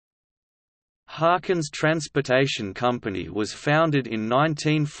Harkins Transportation Company was founded in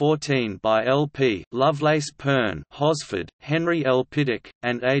 1914 by L.P. Lovelace Perne, Hosford, Henry L. Piddock,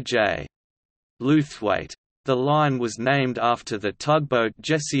 and A.J. Lewthwaite. The line was named after the tugboat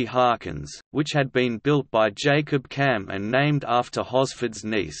Jessie Harkins, which had been built by Jacob Cam and named after Hosford's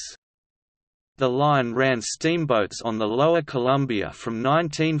niece. The line ran steamboats on the Lower Columbia from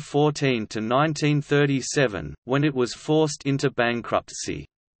 1914 to 1937, when it was forced into bankruptcy.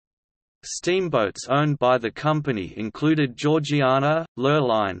 Steamboats owned by the company included Georgiana,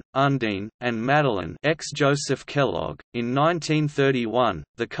 Lurline, Undine, and Madeline ex-Joseph Kellogg. In 1931,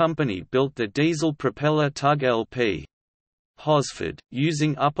 the company built the diesel propeller tug L.P. Hosford,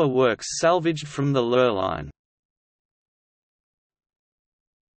 using upper works salvaged from the Lurline.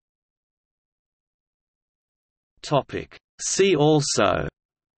 See also: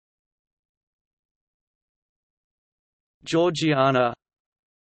 Georgiana,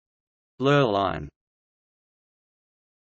 Lurline.